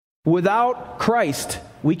Without Christ,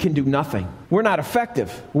 we can do nothing. We're not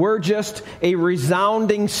effective. We're just a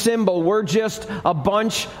resounding cymbal. We're just a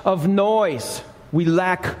bunch of noise. We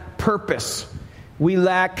lack purpose. We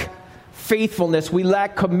lack faithfulness. We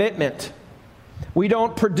lack commitment. We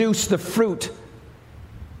don't produce the fruit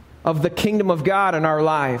of the kingdom of God in our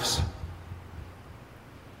lives.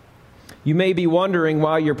 You may be wondering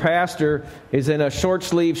why your pastor is in a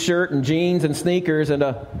short-sleeve shirt and jeans and sneakers and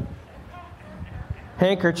a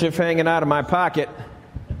handkerchief hanging out of my pocket.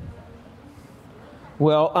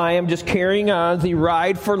 Well, I am just carrying on the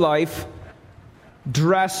Ride for Life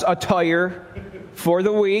dress attire for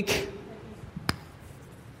the week.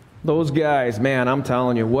 Those guys, man, I'm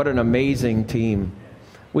telling you, what an amazing team.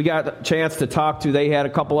 We got a chance to talk to, they had a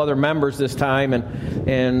couple other members this time,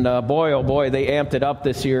 and boy, oh boy, they amped it up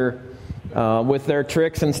this year with their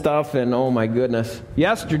tricks and stuff, and oh my goodness.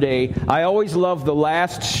 Yesterday, I always love the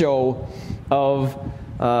last show of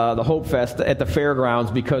the Hope Fest at the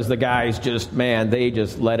fairgrounds because the guys just, man, they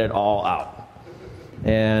just let it all out.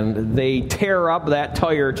 And they tear up that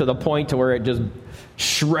tire to the point to where it just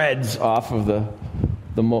shreds off of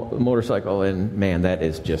the motorcycle. And man, that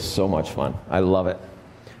is just so much fun. I love it.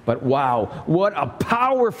 But wow, what a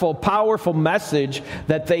powerful, powerful message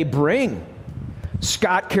that they bring.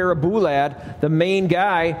 Scott Carabulad, the main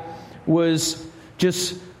guy, was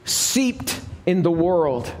just seeped in the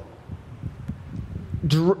world.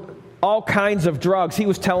 All kinds of drugs. He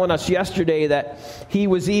was telling us yesterday that he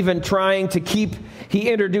was even trying to he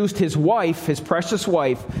introduced his wife, his precious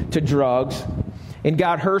wife, to drugs and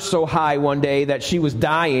got her so high one day that she was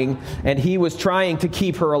dying, and he was trying to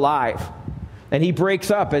keep her alive. And he breaks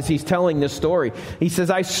up as he's telling this story. He says,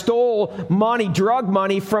 I stole money, drug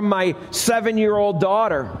money, from my 7-year-old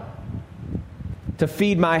daughter to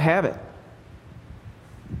feed my habit.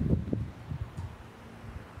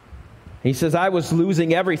 He says, I was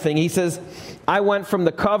losing everything. He says, I went from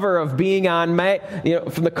the cover of being on,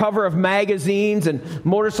 from the cover of magazines and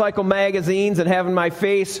motorcycle magazines and having my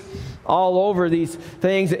face all over these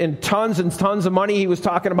things and tons of money. He was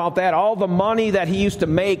talking about that. All the money that he used to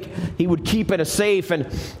make, he would keep in a safe. And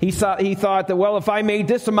he thought that, well, if I made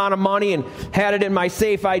this amount of money and had it in my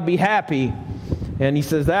safe, I'd be happy. And he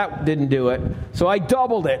says, that didn't do it. So I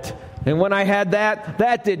doubled it. And when I had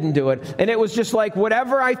that didn't do it. And it was just like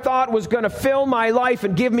whatever I thought was going to fill my life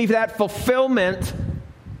and give me that fulfillment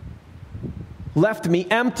left me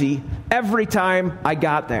empty every time I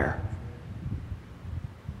got there.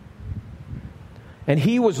 And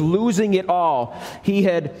he was losing it all. He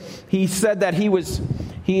said that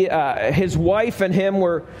his wife and him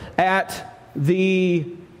were at the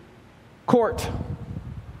court.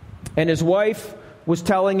 And his wife was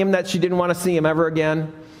telling him that she didn't want to see him ever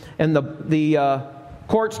again. And the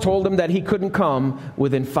courts told him that he couldn't come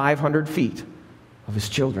within 500 feet of his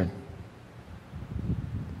children.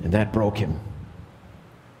 And that broke him.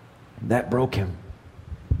 That broke him.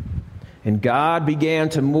 And God began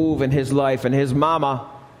to move in his life. And his mama,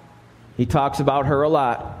 he talks about her a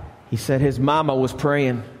lot. He said his mama was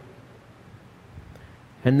praying.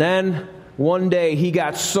 And then one day he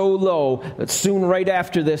got so low that soon right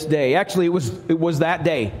after this day, actually it was that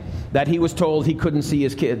day that he was told he couldn't see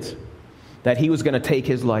his kids, that he was going to take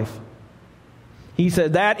his life. He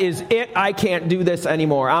said, that is it. I can't do this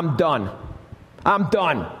anymore. I'm done. I'm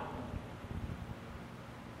done.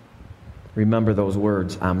 Remember those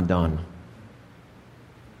words, I'm done.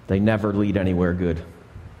 They never lead anywhere good.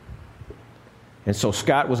 And so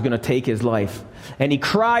Scott was going to take his life. And he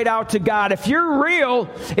cried out to God, if you're real,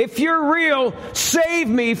 save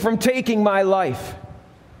me from taking my life.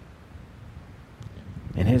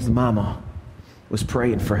 And his mama was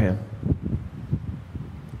praying for him.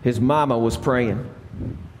 His mama was praying.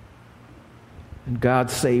 And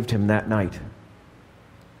God saved him that night.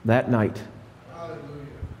 That night.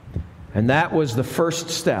 And that was the first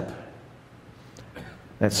step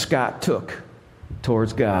that Scott took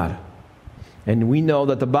towards God. And we know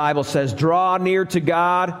that the Bible says, draw near to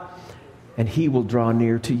God, and He will draw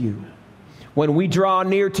near to you. When we draw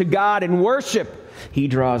near to God in worship, He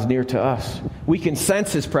draws near to us. We can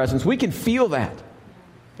sense His presence. We can feel that.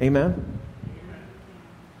 Amen?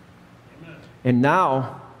 And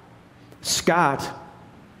now, Scott,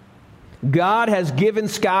 God has given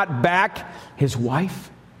Scott back his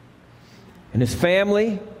wife and his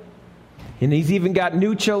family, and he's even got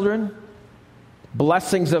new children,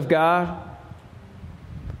 blessings of God,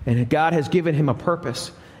 and God has given him a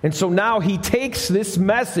purpose. And so now he takes this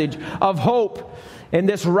message of hope and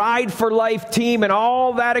this Ride for Life team and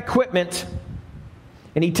all that equipment,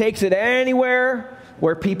 and he takes it anywhere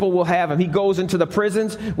where people will have him. He goes into the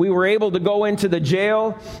prisons. We were able to go into the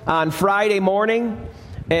jail on Friday morning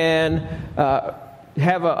and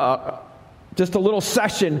have just a little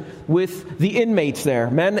session with the inmates there,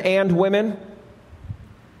 men and women.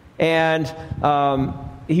 And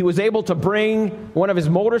he was able to bring one of his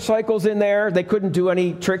motorcycles in there. They couldn't do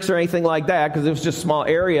any tricks or anything like that because it was just a small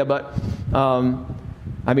area. But,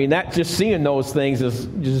 that just seeing those things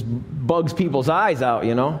just bugs people's eyes out,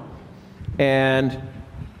 And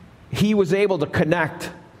he was able to connect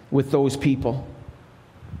with those people.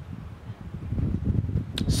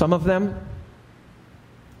 Some of them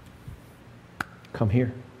come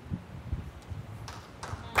here.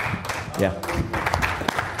 Yeah.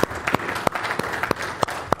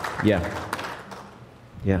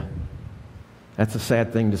 Yeah. That's a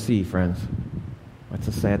sad thing to see, friends. That's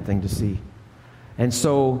a sad thing to see. And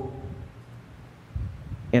so,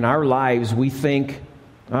 in our lives, we think,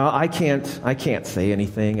 I can't say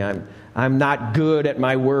anything. I'm not good at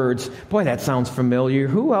my words. Boy, that sounds familiar.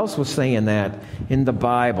 Who else was saying that in the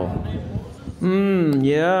Bible?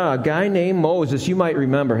 Yeah, a guy named Moses. You might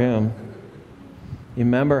remember him. You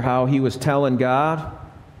remember how he was telling God,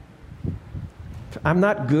 I'm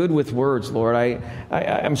not good with words, Lord.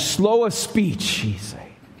 I'm slow of speech, he said.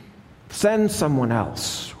 Send someone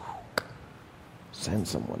else. Send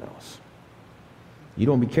someone else. You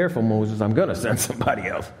don't be careful, Moses. I'm going to send somebody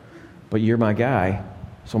else. But you're my guy,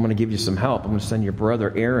 so I'm going to give you some help. I'm going to send your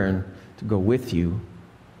brother Aaron to go with you.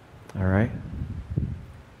 All right?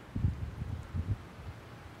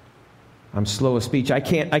 I'm slow of speech. I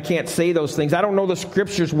can't say those things. I don't know the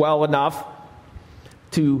scriptures well enough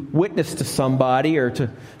to witness to somebody or to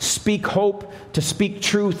speak hope, to speak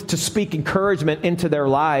truth, to speak encouragement into their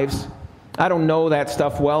lives. I don't know that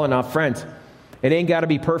stuff well enough, friends. It ain't got to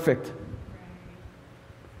be perfect.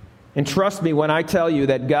 And trust me when I tell you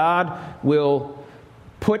that God will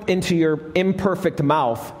put into your imperfect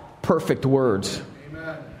mouth perfect words.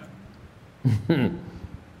 Amen.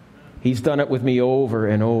 He's done it with me over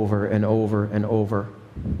and over and over and over.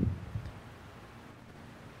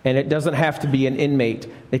 And it doesn't have to be an inmate.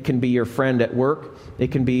 It can be your friend at work.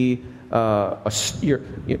 It can be your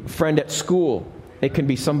friend at school. It can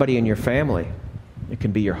be somebody in your family. It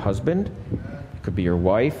can be your husband. It could be your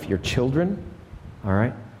wife, your children. All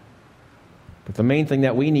right? But the main thing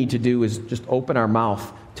that we need to do is just open our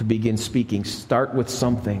mouth to begin speaking. Start with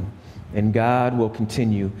something, and God will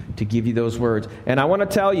continue to give you those words. And I want to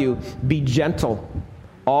tell you, be gentle.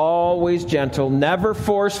 Always gentle, never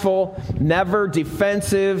forceful, never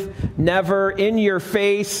defensive, never in your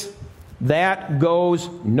face. That goes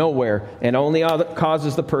nowhere and only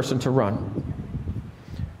causes the person to run.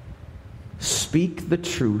 Speak the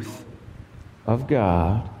truth of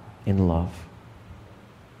God in love.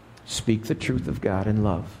 Speak the truth of God in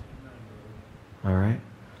love. All right?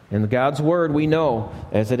 In God's word, we know,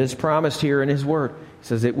 as it is promised here in His word, He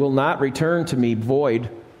says, it will not return to me void.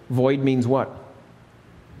 Void means what?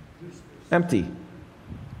 Empty.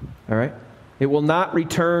 All right? It will not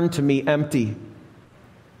return to me empty,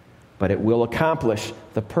 but it will accomplish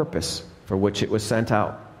the purpose for which it was sent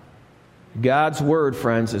out. God's word,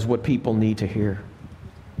 friends, is what people need to hear.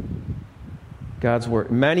 God's word.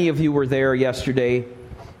 Many of you were there yesterday.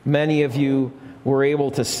 Many of you were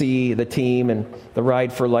able to see the team and the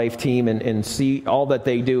Ride for Life team and see all that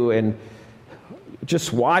they do. And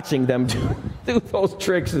just watching them do those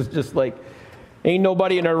tricks is just like, ain't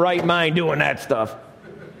nobody in their right mind doing that stuff.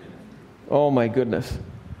 Oh, my goodness.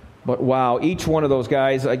 But wow, each one of those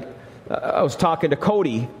guys, I was talking to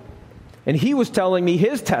Cody, and he was telling me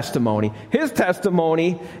his testimony. His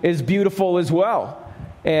testimony is beautiful as well.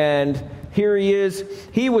 And here he is.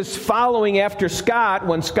 He was following after Scott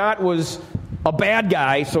when Scott was a bad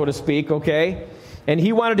guy, so to speak, okay? And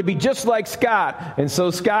he wanted to be just like Scott. And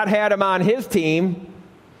so Scott had him on his team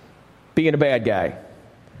being a bad guy.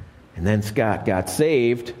 And then Scott got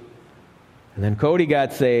saved. And then Cody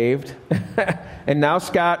got saved. And now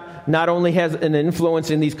Scott not only has an influence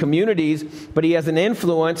in these communities, but he has an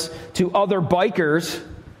influence to other bikers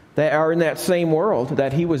that are in that same world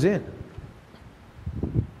that he was in.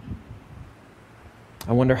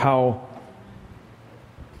 I wonder how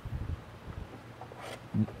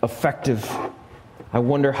effective, I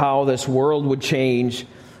wonder how this world would change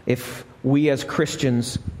if we as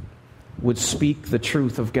Christians would speak the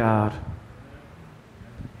truth of God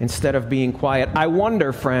instead of being quiet. I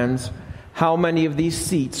wonder, friends, how many of these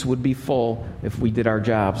seats would be full if we did our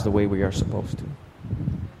jobs the way we are supposed to.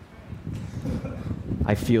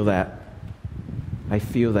 I feel that. I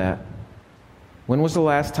feel that. When was the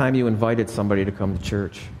last time you invited somebody to come to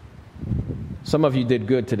church? Some of you did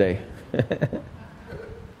good today.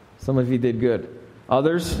 Some of you did good.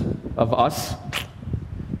 Others of us,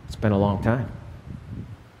 it's been a long time.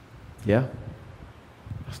 Yeah.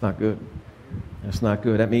 That's not good. That's not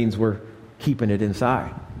good. That means we're keeping it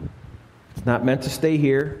inside. It's not meant to stay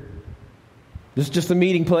here. This is just a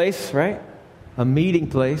meeting place, right? A meeting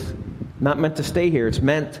place. Not meant to stay here. It's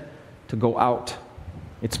meant to go out.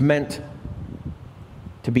 It's meant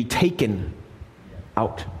to be taken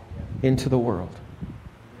out into the world.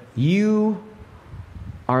 You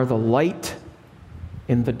are the light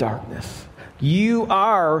in the darkness. You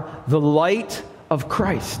are the light of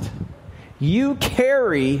Christ. You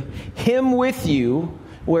carry Him with you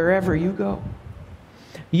wherever you go.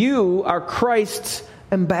 You are Christ's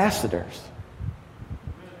ambassadors.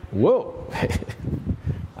 Whoa.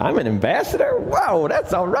 I'm an ambassador? Wow,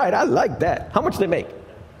 that's all right. I like that. How much do they make?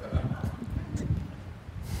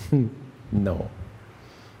 No.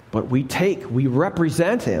 But we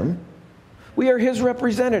represent Him. We are His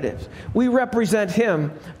representatives. We represent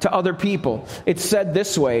Him to other people. It's said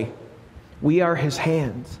this way: we are His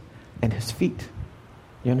hands and His feet.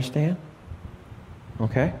 You understand?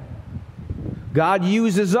 Okay? God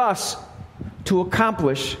uses us to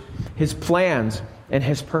accomplish His plans and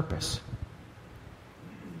His purpose.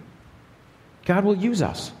 God will use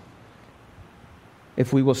us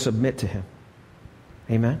if we will submit to Him.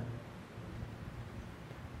 Amen?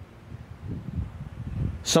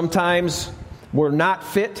 Sometimes we're not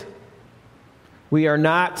fit. We are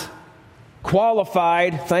not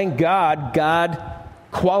qualified. Thank God, God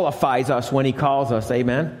qualifies us when He calls us.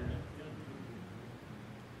 Amen?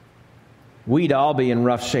 We'd all be in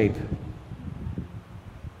rough shape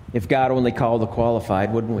if God only called the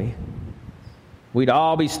qualified, wouldn't we? We'd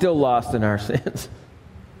all be still lost in our sins.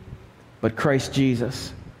 But Christ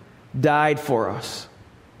Jesus died for us.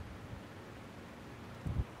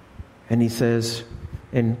 And He says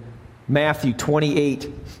in Matthew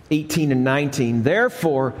 28:18 and 19,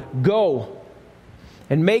 therefore, go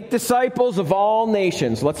and make disciples of all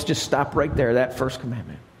nations. Let's just stop right there, that first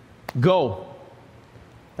commandment. Go.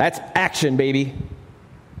 That's action, baby.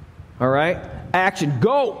 All right? Action.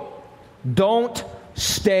 Go. Don't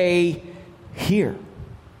stay here.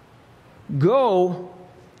 Go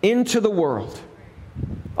into the world,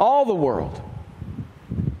 all the world,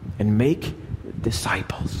 and make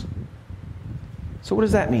disciples. So what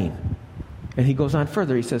does that mean? And He goes on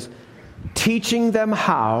further. He says, teaching them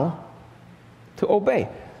how to obey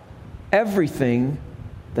everything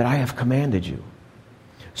that I have commanded you.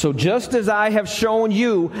 So just as I have shown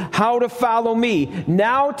you how to follow me,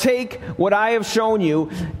 now take what I have shown you,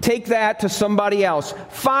 take that to somebody else.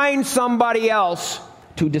 Find somebody else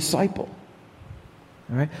to disciple.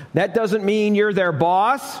 All right? That doesn't mean you're their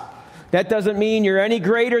boss. That doesn't mean you're any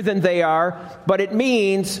greater than they are. But it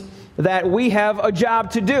means that we have a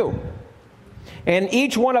job to do. And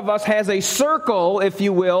each one of us has a circle, if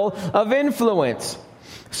you will, of influence.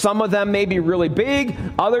 Some of them may be really big,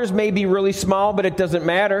 others may be really small, but it doesn't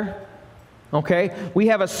matter. Okay? We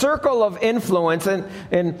have a circle of influence, and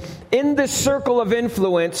in this circle of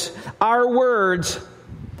influence, our words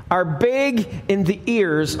are big in the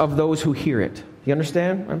ears of those who hear it. You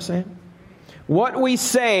understand what I'm saying? What we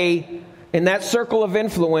say in that circle of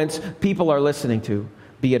influence, people are listening to.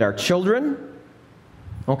 Be it our children,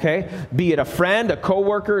 okay? Be it a friend, a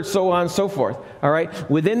coworker, so on and so forth. All right?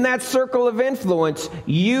 Within that circle of influence,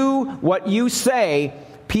 what you say,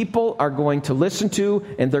 people are going to listen to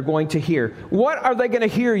and they're going to hear. What are they going to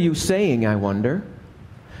hear you saying, I wonder?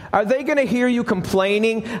 Are they going to hear you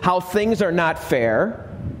complaining how things are not fair?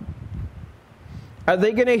 Are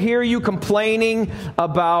they going to hear you complaining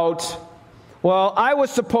about, well, I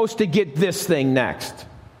was supposed to get this thing next?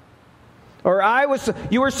 Or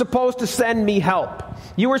you were supposed to send me help.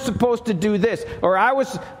 You were supposed to do this. Are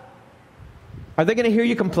they going to hear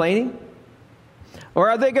you complaining? Or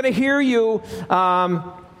are they going to hear you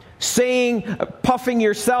puffing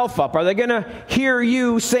yourself up? Are they going to hear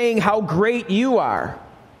you saying how great you are?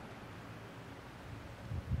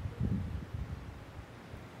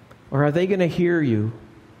 Or are they going to hear you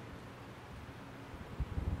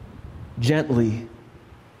gently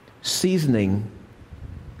seasoning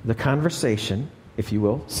the conversation, if you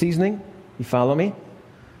will? Seasoning, you follow me?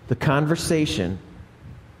 The conversation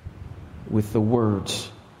with the words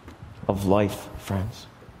of life, friends.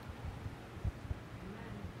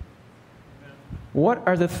 What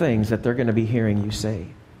are the things that they're going to be hearing you say?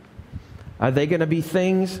 Are they going to be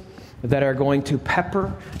things that are going to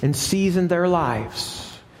pepper and season their lives?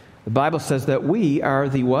 The Bible says that we are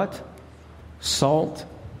the what? Salt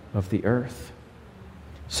of the earth.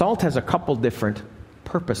 Salt has a couple different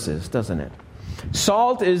purposes, doesn't it?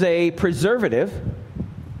 Salt is a preservative,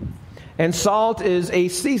 and salt is a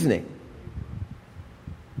seasoning.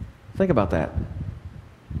 Think about that.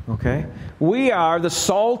 Okay? We are the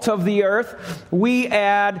salt of the earth. We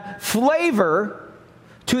add flavor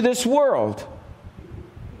to this world.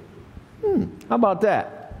 How about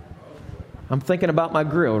that? I'm thinking about my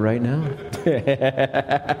grill right now.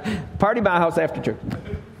 Party my house after church.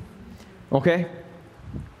 Okay?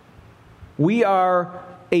 We are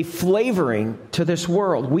a flavoring to this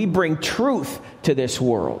world. We bring truth to this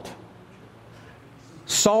world.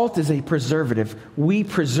 Salt is a preservative. We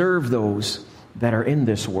preserve those that are in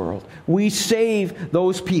this world. We save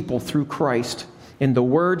those people through Christ in the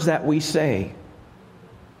words that we say.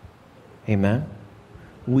 Amen.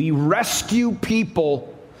 We rescue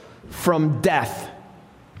people from death,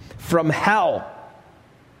 from hell,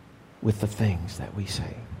 with the things that we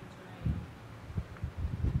say.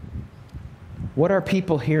 What are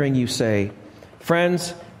people hearing you say?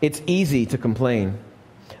 Friends, it's easy to complain.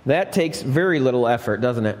 That takes very little effort,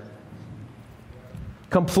 doesn't it?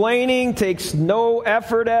 Complaining takes no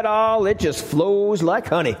effort at all. It just flows like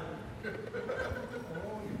honey.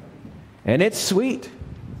 And it's sweet.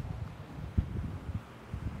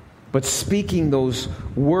 But speaking those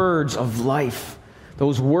words of life,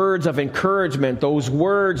 those words of encouragement, those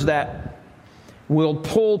words that will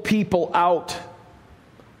pull people out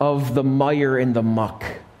of the mire and the muck.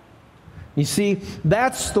 You see,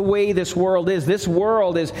 that's the way this world is. This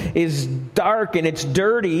world is dark and it's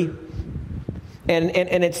dirty and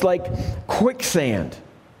it's like quicksand.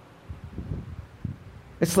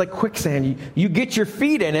 It's like quicksand. You get your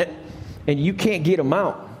feet in it and you can't get them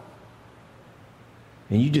out.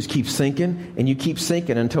 And you just keep sinking and you keep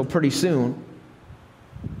sinking until pretty soon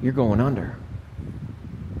you're going under.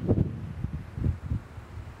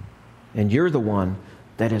 And you're the one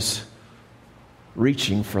that is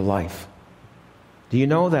reaching for life. Do you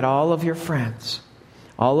know that all of your friends,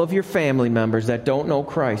 all of your family members that don't know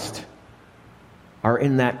Christ are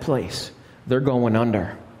in that place? They're going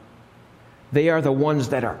under. They are the ones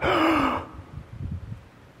that are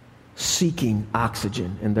seeking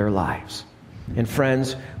oxygen in their lives. And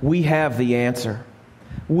friends, we have the answer.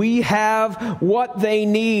 We have what they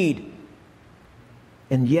need.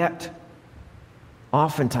 And yet,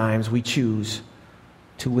 oftentimes we choose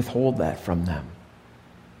to withhold that from them.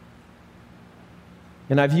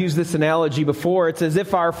 And I've used this analogy before. It's as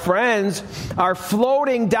if our friends are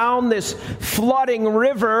floating down this flooding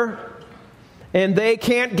river and they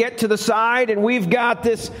can't get to the side, and we've got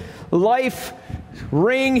this life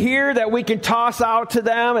ring here that we can toss out to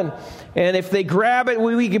them, and if they grab it,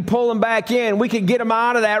 we can pull them back in. We could get them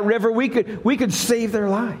out of that river. We could save their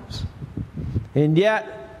lives. And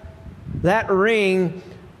yet, that ring,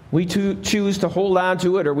 we choose to hold on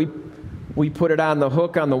to it, or we put it on the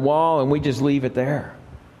hook on the wall and we just leave it there.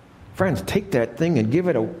 Friends, take that thing and give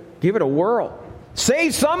it a whirl.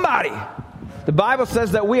 Save somebody. The Bible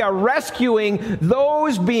says that we are rescuing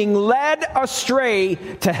those being led astray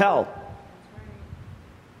to hell.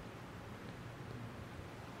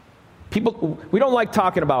 People, we don't like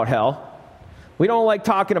talking about hell. We don't like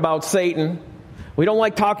talking about Satan. We don't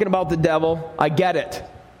like talking about the devil. I get it.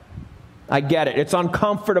 It's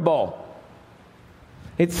uncomfortable.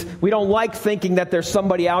 We don't like thinking that there's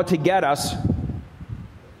somebody out to get us.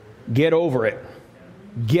 Get over it.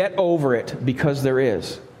 Get over it, because there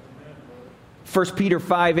is. 1 Peter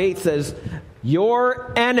 5:8 says,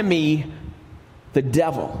 your enemy, the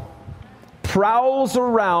devil, prowls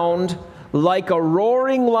around like a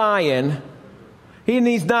roaring lion.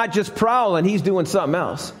 He's not just prowling, he's doing something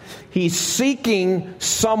else. He's seeking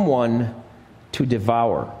someone to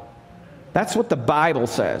devour. That's what the Bible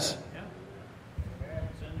says.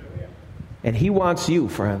 And he wants you,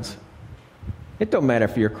 friends. It don't matter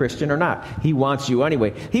if you're a Christian or not. He wants you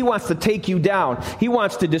anyway. He wants to take you down. He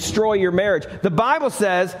wants to destroy your marriage. The Bible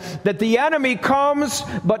says that the enemy comes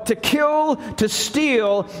but to kill, to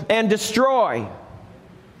steal, and destroy.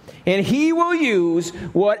 And he will use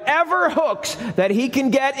whatever hooks that he can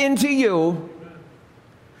get into you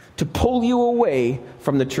to pull you away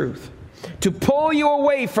from the truth, to pull you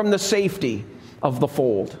away from the safety of the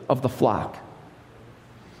fold, of the flock.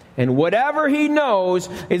 And whatever he knows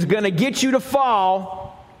is going to get you to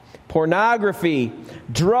fall, pornography,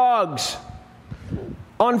 drugs,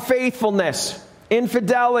 unfaithfulness,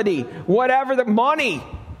 infidelity, whatever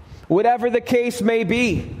the case may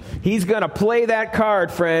be, he's going to play that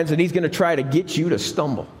card, friends, and he's going to try to get you to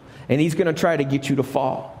stumble. And he's going to try to get you to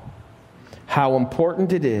fall. How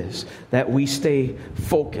important it is that we stay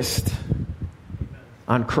focused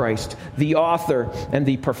on Christ, the author and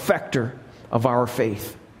the perfecter of our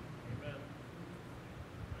faith.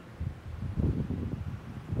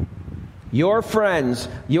 Your friends,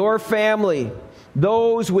 your family,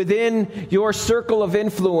 Those within your circle of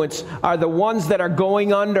influence are the ones that are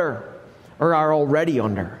going under or are already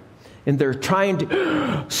under. And they're trying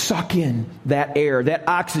to suck in that air, that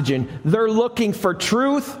oxygen. They're looking for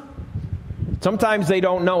truth. Sometimes they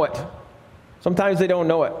don't know it. Sometimes they don't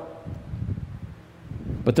know it.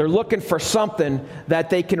 But they're looking for something that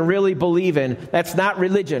they can really believe in. That's not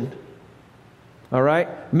religion. All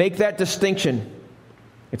right? Make that distinction.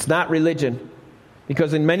 It's not religion.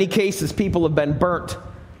 Because in many cases, people have been burnt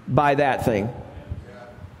by that thing.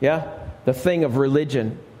 Yeah? The thing of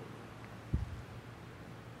religion.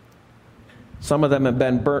 Some of them have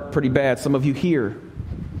been burnt pretty bad. Some of you here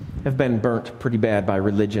have been burnt pretty bad by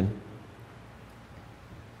religion.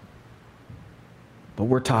 But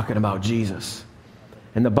we're talking about Jesus.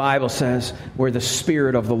 And the Bible says where the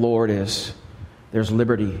Spirit of the Lord is, there's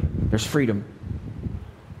liberty, there's freedom.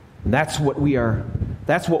 And that's what we are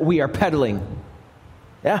peddling.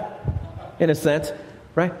 Yeah, in a sense,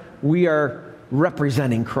 right? We are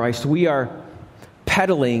representing Christ. We are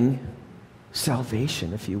peddling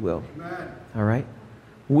salvation, if you will. Amen. All right?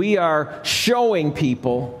 We are showing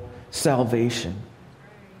people salvation.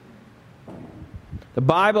 The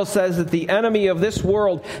Bible says that the enemy of this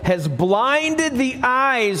world has blinded the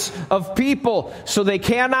eyes of people so they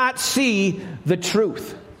cannot see the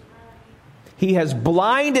truth. He has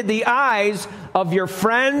blinded the eyes of your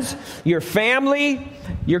friends, your family,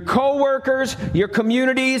 your co-workers, your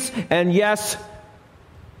communities, and yes,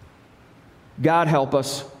 God help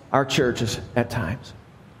us, our churches at times.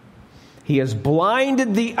 He has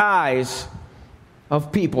blinded the eyes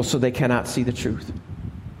of people so they cannot see the truth.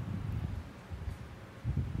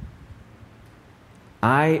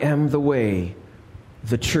 I am the way,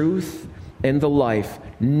 the truth, and the life.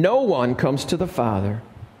 No one comes to the Father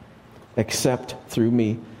except through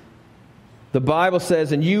me. The Bible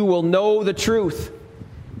says, and you will know the truth,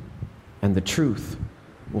 and the truth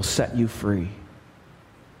will set you free.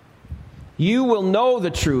 You will know the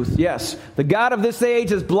truth. Yes, the God of this age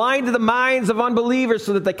has blinded the minds of unbelievers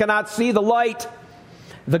so that they cannot see the light,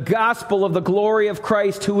 the gospel of the glory of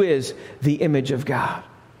Christ, who is the image of God.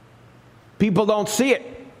 People don't see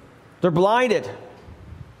it. They're blinded.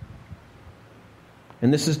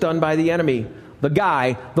 And this is done by the enemy, the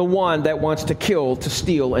guy, the one that wants to kill, to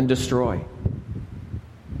steal, and destroy.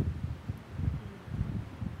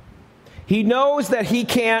 He knows that he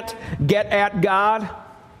can't get at God,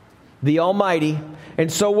 the Almighty.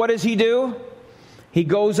 And so what does he do? He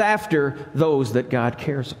goes after those that God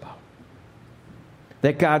cares about,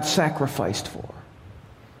 that God sacrificed for.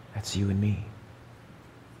 That's you and me.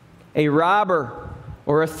 A robber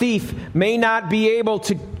or a thief may not be able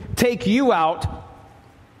to take you out,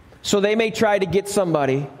 so they may try to get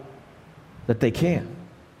somebody that they can.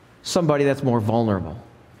 Somebody that's more vulnerable.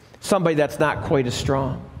 Somebody that's not quite as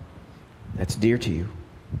strong. That's dear to you.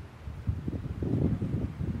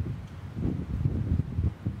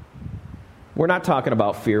 We're not talking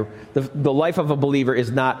about fear. The life of a believer is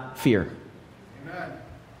not fear. Amen.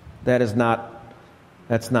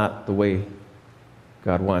 That's not the way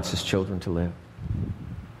God wants His children to live.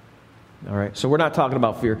 All right, so we're not talking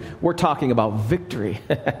about fear. We're talking about victory.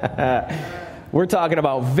 We're talking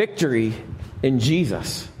about victory in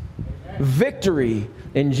Jesus. Victory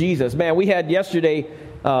in Jesus. Man, we had yesterday,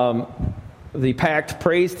 the Packed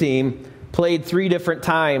Praise team played 3 different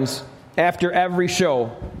times after every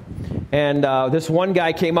show. And this one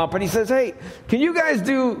guy came up and he says, "Hey, can you guys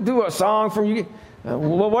do a song from you?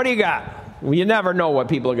 Well, what do you got?" Well, you never know what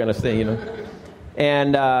people are going to say, you know.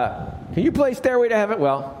 And can you play Stairway to Heaven?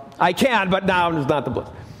 Well, I can, but now it's not the place.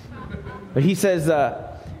 But he says,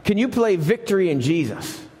 can you play Victory in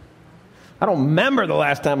Jesus? I don't remember the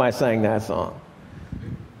last time I sang that song.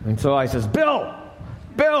 And so I says, Bill,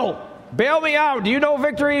 bail me out. Do you know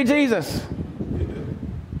Victory in Jesus?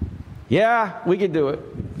 Yeah, we could do it.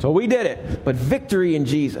 So we did it. But victory in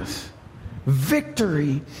Jesus.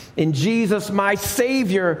 Victory in Jesus, my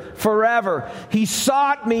Savior forever. He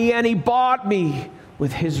sought me and He bought me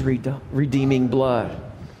with His redeeming blood.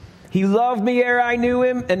 He loved me ere I knew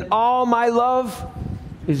Him, and all my love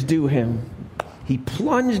is due Him. He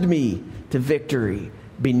plunged me to victory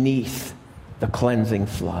beneath the cleansing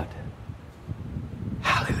flood.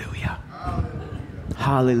 Hallelujah. Hallelujah.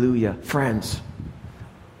 Hallelujah. Friends,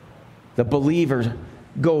 the believers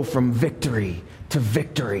go from victory to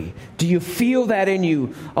victory. Do you feel that in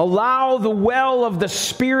you? Allow the well of the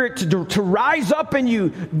Spirit to rise up in you.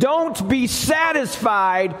 Don't be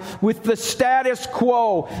satisfied with the status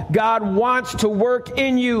quo. God wants to work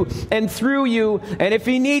in you and through you, and if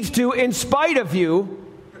He needs to, in spite of you.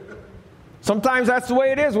 Sometimes that's the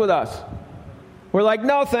way it is with us. We're like,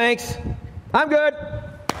 no thanks, I'm good.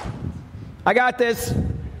 I got this.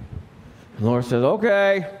 And the Lord says,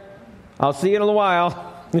 okay, I'll see you in a little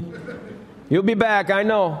while. You'll be back, I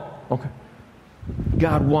know. Okay.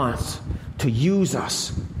 God wants to use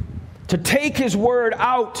us to take His word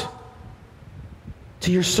out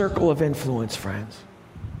to your circle of influence, friends.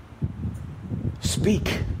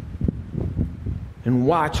 Speak and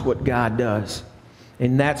watch what God does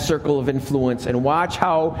in that circle of influence, and watch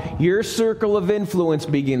how your circle of influence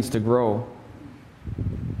begins to grow.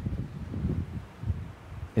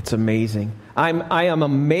 It's amazing. I am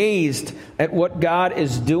amazed at what God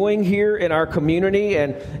is doing here in our community,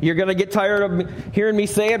 and you're going to get tired of hearing me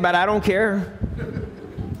say it, but I don't care.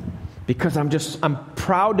 Because I'm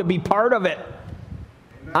proud to be part of it.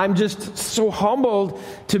 I'm just so humbled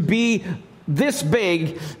to be this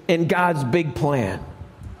big in God's big plan.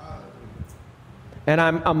 And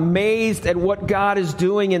I'm amazed at what God is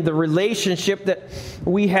doing in the relationship that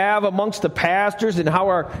we have amongst the pastors and how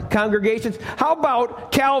our congregations. How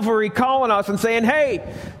about Calvary calling us and saying,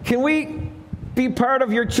 hey, can we be part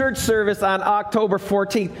of your church service on October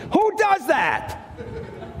 14th? Who does that?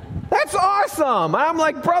 That's awesome. I'm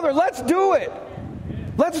like, brother, let's do it.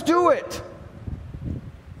 Let's do it.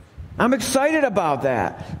 I'm excited about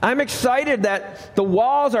that. I'm excited that the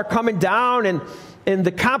walls are coming down and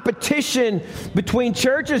the competition between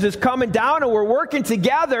churches is coming down, and we're working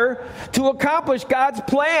together to accomplish God's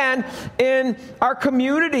plan in our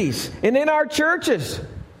communities and in our churches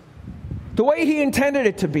the way He intended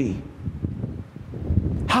it to be.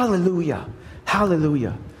 Hallelujah.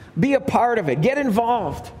 Hallelujah. Be a part of it. Get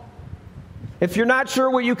involved. If you're not sure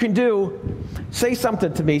what you can do, say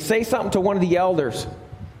something to me. Say something to one of the elders,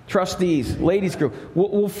 trustees, ladies group.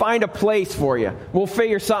 We'll find a place for you. We'll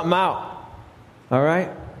figure something out. All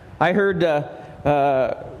right? I heard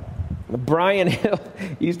Brian Hill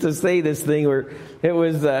used to say this thing where it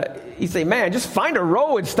was, he'd say, man, just find a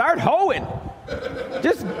row and start hoeing.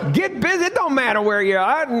 Just get busy. It don't matter where you're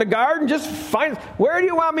out in the garden. Just find, where do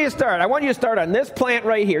you want me to start? I want you to start on this plant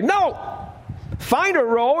right here. No! Find a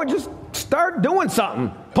row and just start doing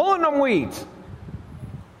something. Pulling them weeds.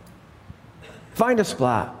 Find a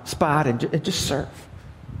spot and just serve.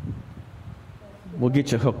 We'll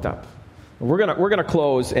get you hooked up. We're gonna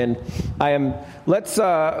close, and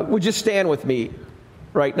would you stand with me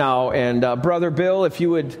right now? And Brother Bill, if you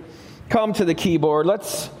would come to the keyboard,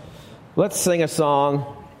 let's sing a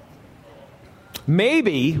song.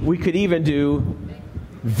 Maybe we could even do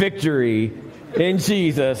Victory in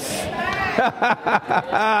Jesus.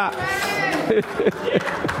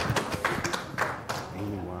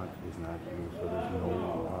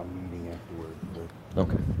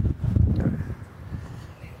 Okay.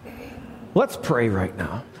 Let's pray right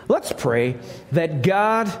now. Let's pray that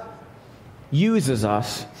God uses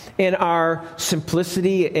us in our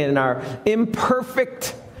simplicity, in our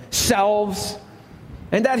imperfect selves,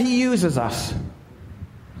 and that He uses us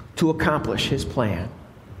to accomplish His plan.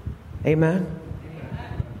 Amen?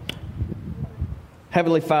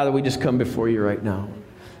 Heavenly Father, we just come before you right now.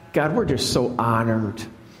 God, we're just so honored.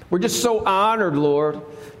 We're just so honored, Lord,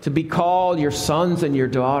 to be called your sons and your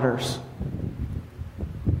daughters.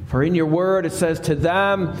 For in your word it says, to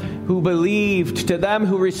them who believed, to them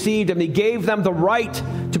who received Him, He gave them the right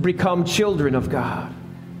to become children of God.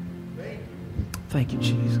 Thank you,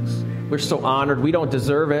 Jesus. We're so honored. We don't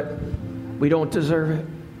deserve it. We don't deserve it.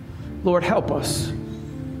 Lord, help us.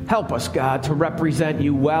 Help us, God, to represent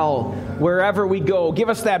you well wherever we go. Give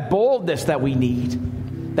us that boldness that we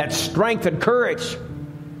need, that strength and courage.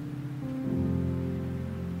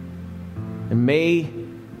 And may,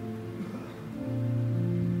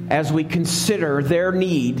 as we consider their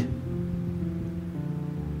need,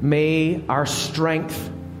 may our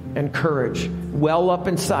strength and courage well up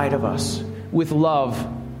inside of us with love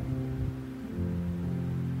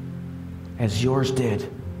as yours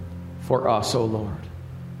did for us, O Lord.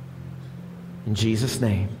 In Jesus'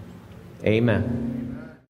 name, amen.